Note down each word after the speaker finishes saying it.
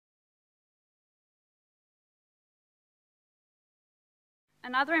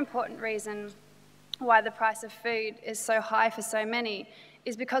Another important reason why the price of food is so high for so many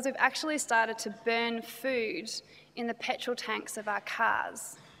is because we've actually started to burn food in the petrol tanks of our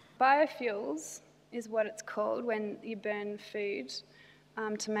cars. Biofuels is what it's called when you burn food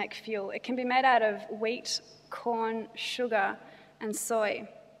to make fuel. It can be made out of wheat, corn, sugar, and soy.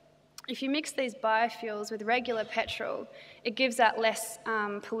 If you mix these biofuels with regular petrol, it gives out less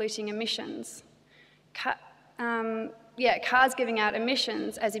polluting emissions. Cars giving out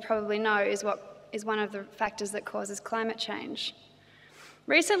emissions, as you probably know, is one of the factors that causes climate change.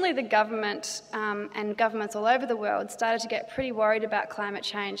 Recently, the government and governments all over the world started to get pretty worried about climate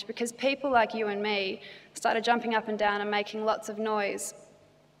change because people like you and me started jumping up and down and making lots of noise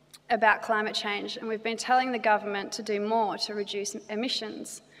about climate change, and we've been telling the government to do more to reduce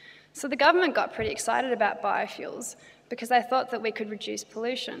emissions. So the government got pretty excited about biofuels because they thought that we could reduce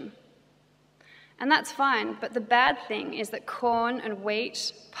pollution. And that's fine, but the bad thing is that corn and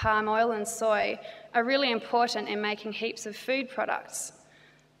wheat, palm oil and soy are really important in making heaps of food products.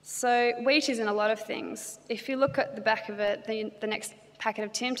 So wheat is in a lot of things. If you look at the back of it, the next packet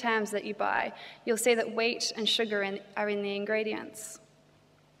of Tim Tams that you buy, you'll see that wheat and sugar are in the ingredients.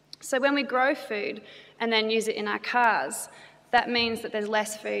 So when we grow food and then use it in our cars, that means that there's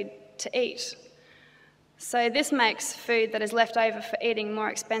less food to eat. So this makes food that is left over for eating more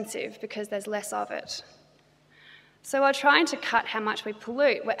expensive because there's less of it. So while trying to cut how much we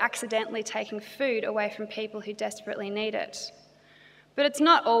pollute, we're accidentally taking food away from people who desperately need it. But it's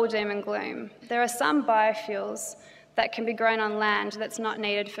not all doom and gloom. There are some biofuels that can be grown on land that's not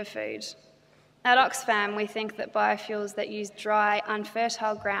needed for food. At Oxfam, we think that biofuels that use dry,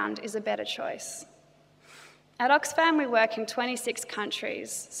 unfertile ground is a better choice. At Oxfam, we work in 26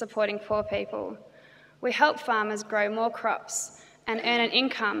 countries supporting poor people. We help farmers grow more crops and earn an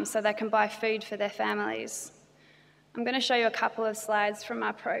income so they can buy food for their families. I'm going to show you a couple of slides from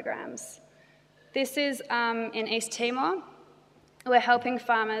our programs. This is in East Timor. We're helping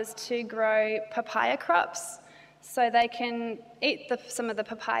farmers to grow papaya crops so they can eat some of the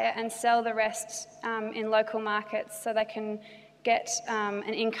papaya and sell the rest in local markets so they can get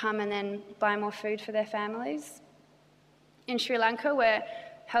an income and then buy more food for their families. In Sri Lanka, we're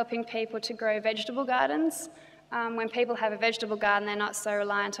helping people to grow vegetable gardens. When people have a vegetable garden, they're not so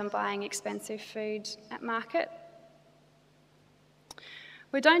reliant on buying expensive food at market.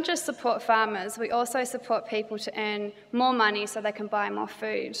 We don't just support farmers, we also support people to earn more money so they can buy more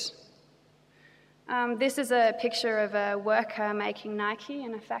food. This is a picture of a worker making Nike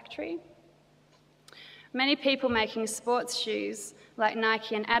in a factory. Many people making sports shoes, like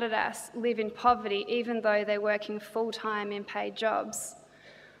Nike and Adidas, live in poverty even though they're working full-time in paid jobs.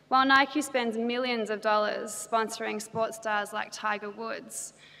 While Nike spends millions of dollars sponsoring sports stars like Tiger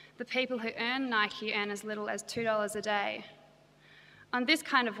Woods, the people who earn Nike earn as little as $2 a day. On this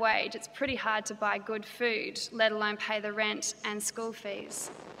kind of wage, it's pretty hard to buy good food, let alone pay the rent and school fees.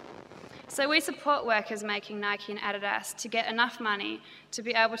 So we support workers making Nike and Adidas to get enough money to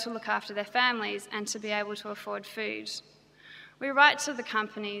be able to look after their families and to be able to afford food. We write to the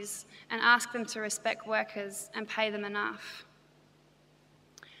companies and ask them to respect workers and pay them enough.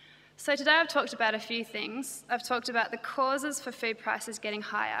 So today I've talked about a few things. I've talked about the causes for food prices getting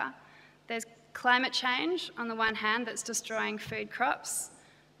higher. There's climate change, on the one hand, that's destroying food crops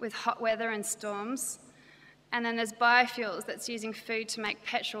with hot weather and storms. And then there's biofuels that's using food to make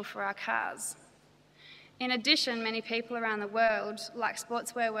petrol for our cars. In addition, many people around the world, like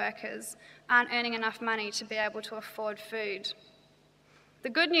sportswear workers, aren't earning enough money to be able to afford food. The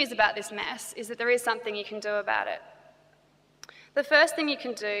good news about this mess is that there is something you can do about it. The first thing you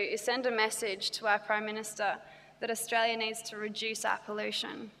can do is send a message to our Prime Minister that Australia needs to reduce our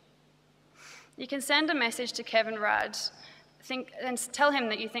pollution. You can send a message to Kevin Rudd and tell him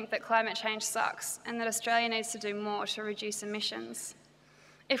that you think that climate change sucks and that Australia needs to do more to reduce emissions.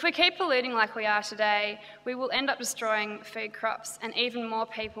 If we keep polluting like we are today, we will end up destroying food crops and even more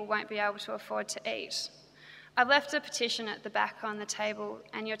people won't be able to afford to eat. I've left a petition at the back on the table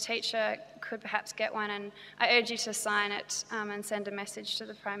and your teacher could perhaps get one, and I urge you to sign it and send a message to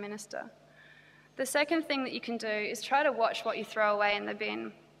the Prime Minister. The second thing that you can do is try to watch what you throw away in the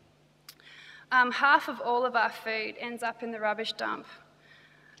bin. Half of all of our food ends up in the rubbish dump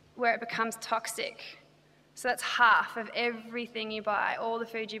where it becomes toxic. So that's half of everything you buy, all the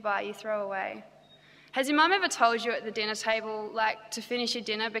food you buy, you throw away. Has your mum ever told you at the dinner table, like, to finish your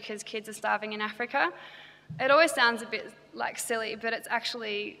dinner because kids are starving in Africa? It always sounds a bit like silly, but it's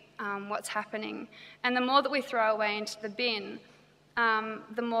actually what's happening. And the more that we throw away into the bin,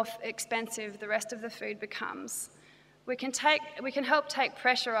 the more expensive the rest of the food becomes. We can help take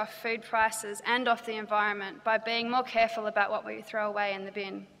pressure off food prices and off the environment by being more careful about what we throw away in the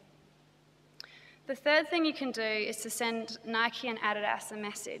bin. The third thing you can do is to send Nike and Adidas a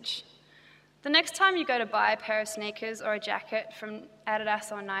message. The next time you go to buy a pair of sneakers or a jacket from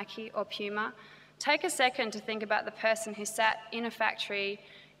Adidas or Nike or Puma, take a second to think about the person who sat in a factory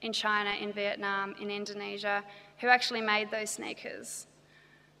in China, in Vietnam, in Indonesia, who actually made those sneakers.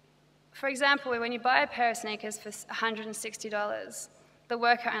 For example, when you buy a pair of sneakers for $160, the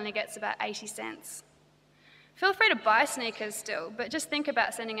worker only gets about 80 cents. Feel free to buy sneakers still, but just think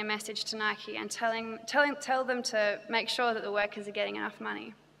about sending a message to Nike and tell them to make sure that the workers are getting enough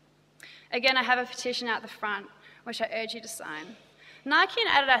money. Again, I have a petition out the front, which I urge you to sign. Nike and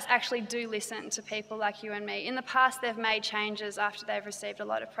Adidas actually do listen to people like you and me. In the past, they've made changes after they've received a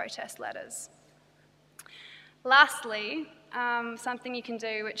lot of protest letters. Lastly, something you can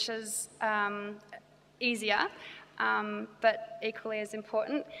do which is easier, but equally as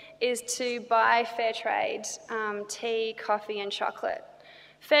important, is to buy fair trade tea, coffee and chocolate.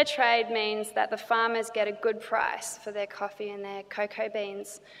 Fair trade means that the farmers get a good price for their coffee and their cocoa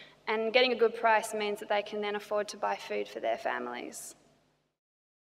beans, and getting a good price means that they can then afford to buy food for their families.